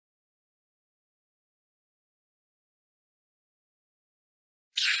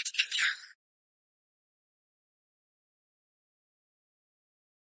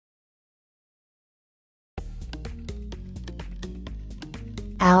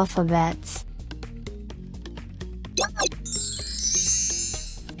Alphabets.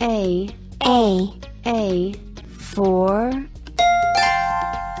 A for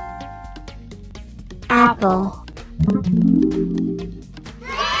apple.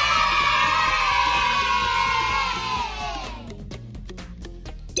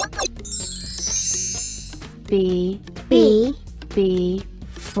 B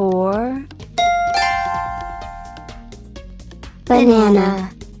for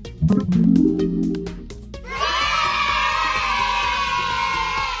Banana.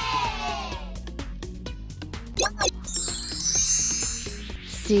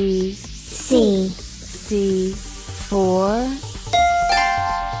 C for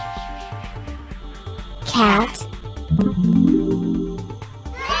Cat.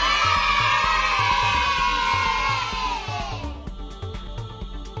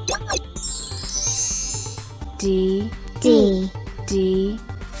 D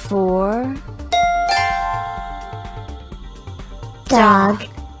for Dog.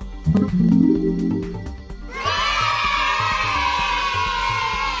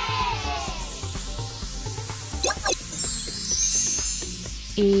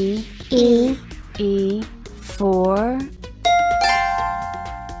 E for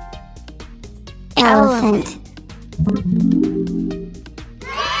Elephant.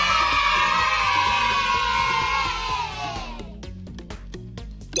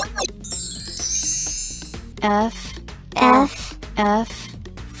 F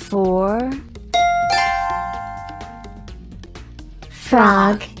for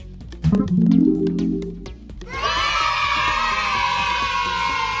Frog.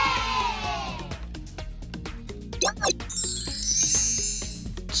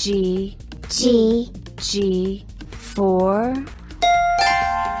 G for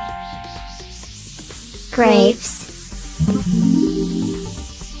Grapes.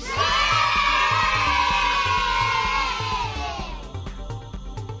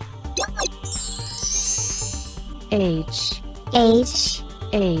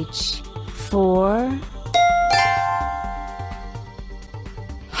 H for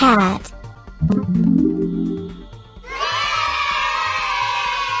Hat.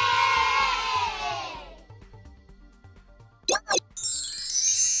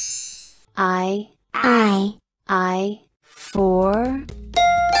 I for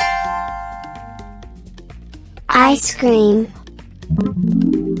Ice cream.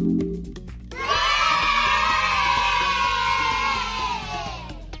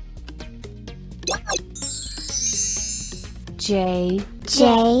 J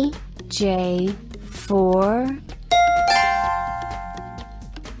for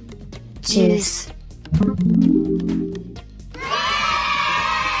Juice.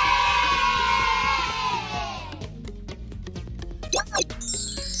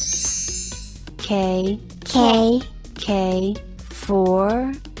 K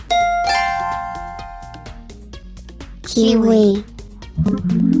for Kiwi.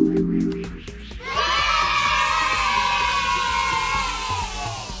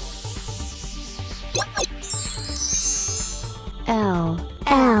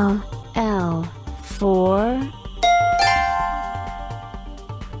 L for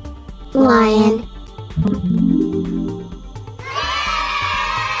Lion.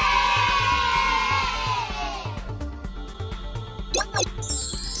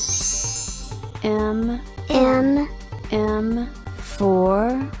 M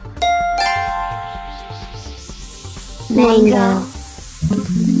for Mango.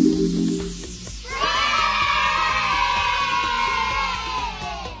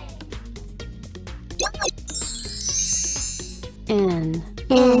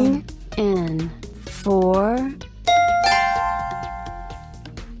 N for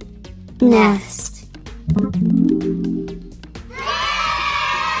Nest.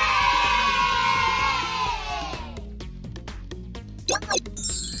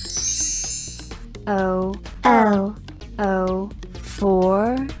 O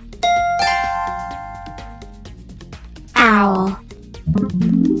for Owl.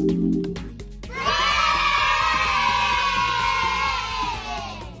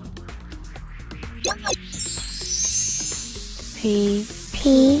 P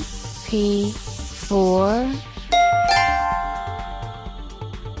for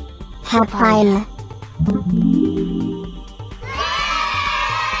Papaya.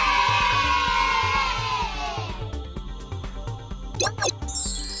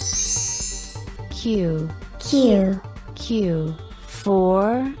 Q Q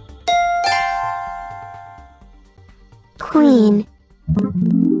for Queen.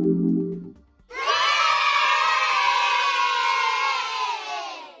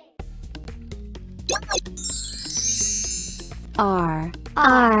 R.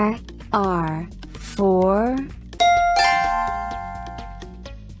 R. R. For.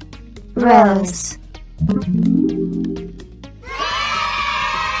 Rose.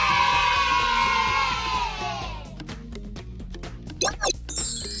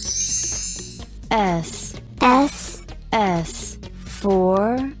 S. S. S.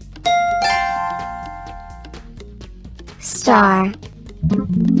 For. Star.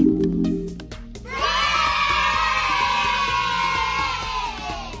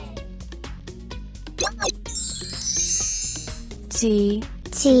 T.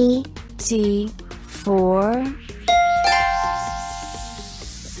 T. T. For.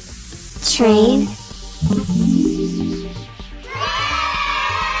 Train.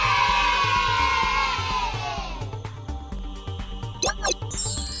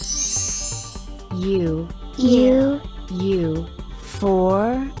 U. U. U.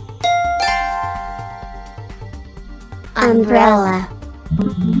 For. Umbrella.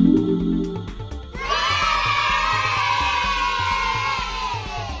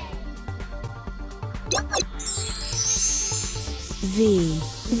 V.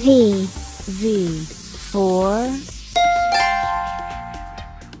 V. V. For.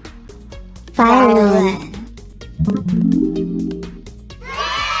 Violin.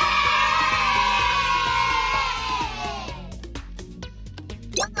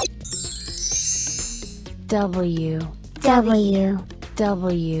 W. W.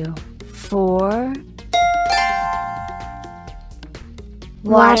 W. For.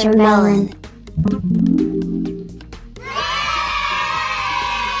 Watermelon.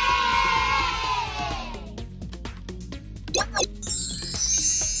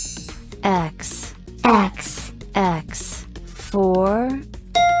 X. X. X. For.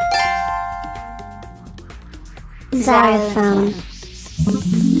 Xylophone.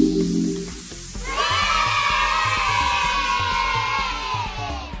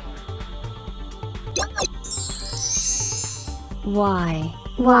 Y.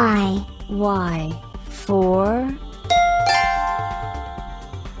 Y. Y. For.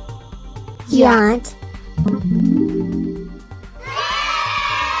 Yacht.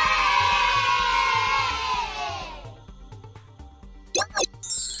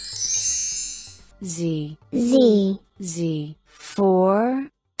 Z. Z. Z. For.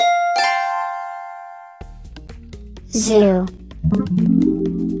 Zoo.